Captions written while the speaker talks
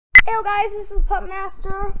Hello guys, this is Pup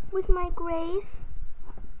Master with my Grace.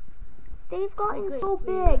 They've gotten so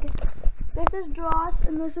big. This is Joss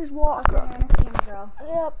and this is Walker. Okay, I'm a scammer girl.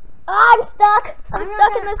 Yep. I'm stuck. I'm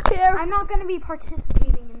stuck in this chair. I'm not going to be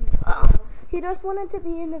participating in this video. He just wanted to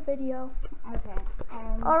be in the video. Okay.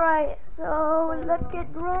 Alright, so let's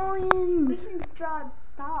get drawing. We can draw a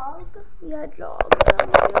dog. Yeah, dog.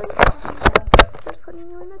 Just putting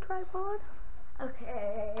you in the tripod.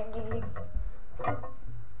 Okay.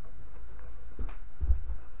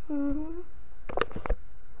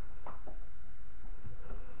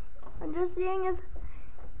 I'm just seeing if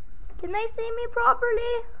can they see me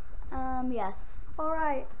properly? Yes.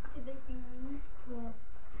 Alright. Did they see me? Yes,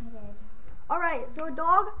 I did. Alright, so a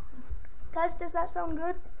dog. Guys, does that sound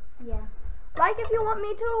good? Yeah. Like if you want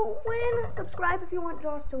me to win, subscribe if you want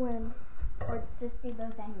Joss to win. Or just do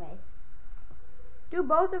both anyways. Do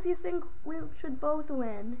both if you think we should both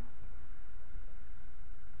win.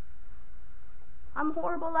 I'm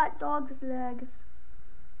horrible at dogs' legs.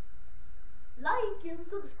 Like and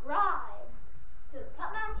subscribe to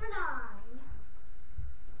Pup Master 9.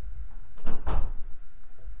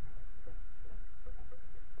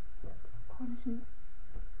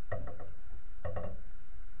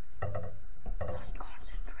 Must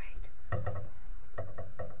concentrate.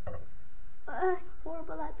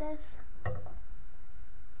 Horrible at this.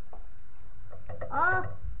 I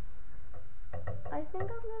think I'm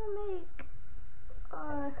gonna make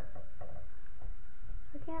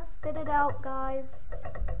I can't spit it out, guys.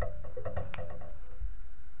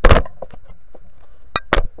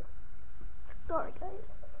 Sorry, guys.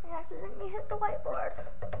 I accidentally hit the whiteboard.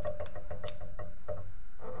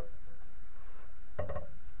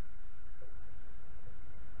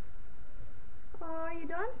 Are you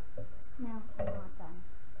done? No, I'm not done.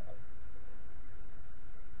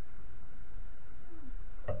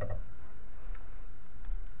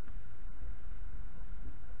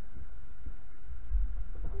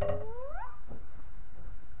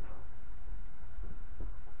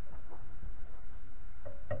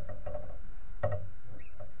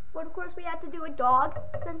 But of course we had to do a dog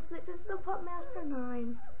since this is the Pup Master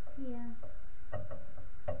 9. Yeah.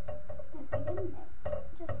 If I didn't, it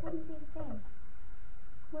just wouldn't be the same.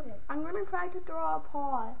 Would it? I'm gonna try to draw a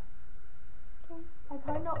paw. Okay. I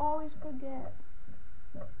kinda always forget.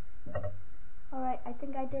 Alright, I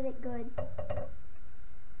think I did it good.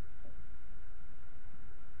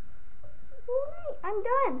 Alright, I'm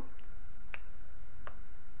done.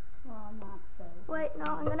 Well, not so. Wait, no,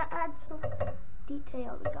 I'm gonna add some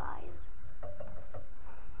details, guys.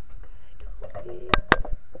 Okay.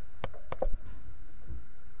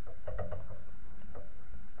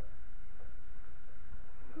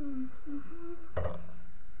 I'm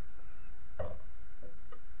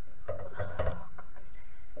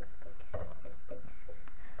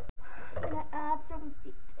gonna add some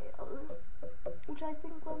details, which I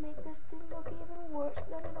think will make this thing look even worse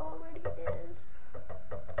than it already is.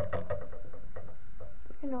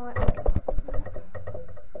 You know what?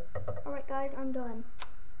 Alright guys, I'm done.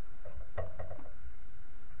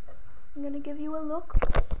 I'm gonna give you a look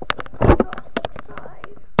on the opposite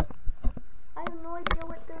side. I have no idea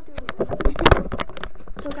what they're doing.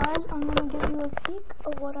 So guys, I'm gonna give you a peek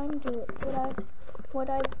of what I'm doing, what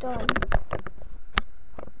I've done.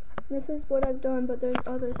 This is what I've done, but there's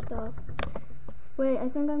other stuff. Wait, I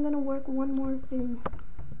think I'm gonna work one more thing.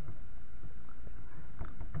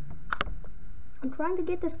 I'm trying to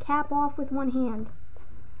get this cap off with one hand.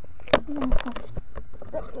 I'm gonna have to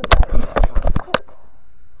set you guys real quick.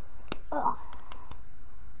 Ugh.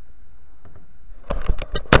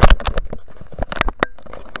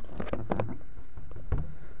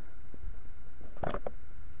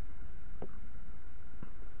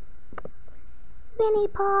 Mini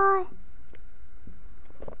pie.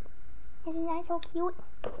 Isn't that so cute?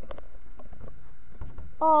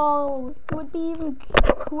 Oh, it would be even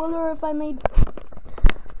cooler if I made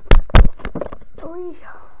 3.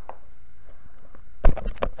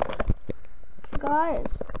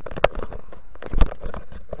 Guys.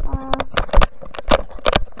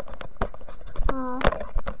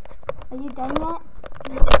 Are you done yet?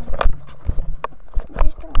 I'm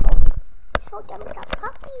just gonna go show them the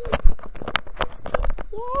puppies.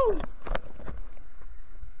 Yay!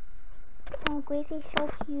 Oh, Gracie's so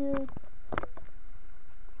cute.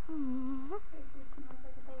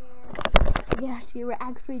 Yeah, she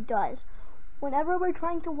actually does. Whenever we're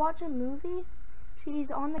trying to watch a movie,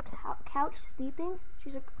 she's on the couch sleeping.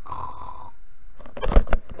 She's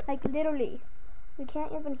like literally. We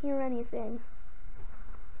can't even hear anything.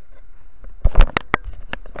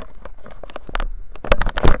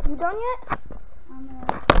 You done yet? I'm gonna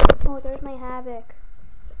Oh, there's my Havoc.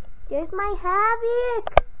 Here's my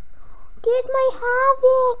Havoc. Here's my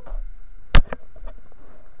Havoc.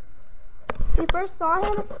 We first saw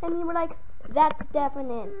him and we were like, that's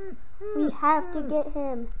definite. We have to get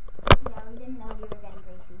him. Yeah, we didn't know we were getting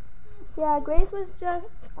Gracie. Yeah, Grace was just,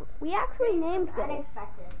 we actually named Grace.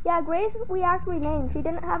 Unexpected. Yeah, Grace we actually named. She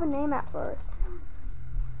didn't have a name at first.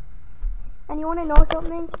 And you want to know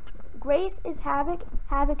something? Grace is Havoc,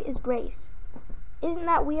 Havoc is Grace. Isn't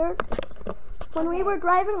that weird? When we were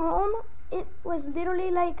driving home, it was literally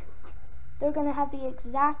like they're going to have the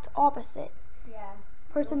exact opposite Yeah.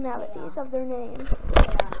 personalities of their name.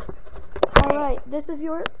 Yeah. Alright, this is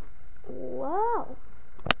your, wow.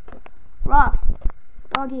 Rough.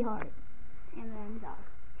 Doggy heart. And then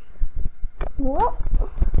dog. Whoa.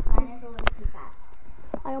 Mine is a little too fat.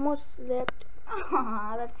 I almost slipped.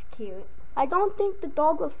 Aw, that's cute. I don't think the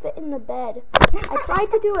dog will fit in the bed. I tried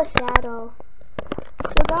to do a shadow.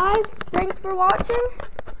 So guys, thanks for watching.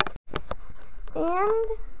 And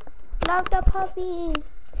love the puppies.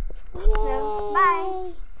 Yay. So, bye.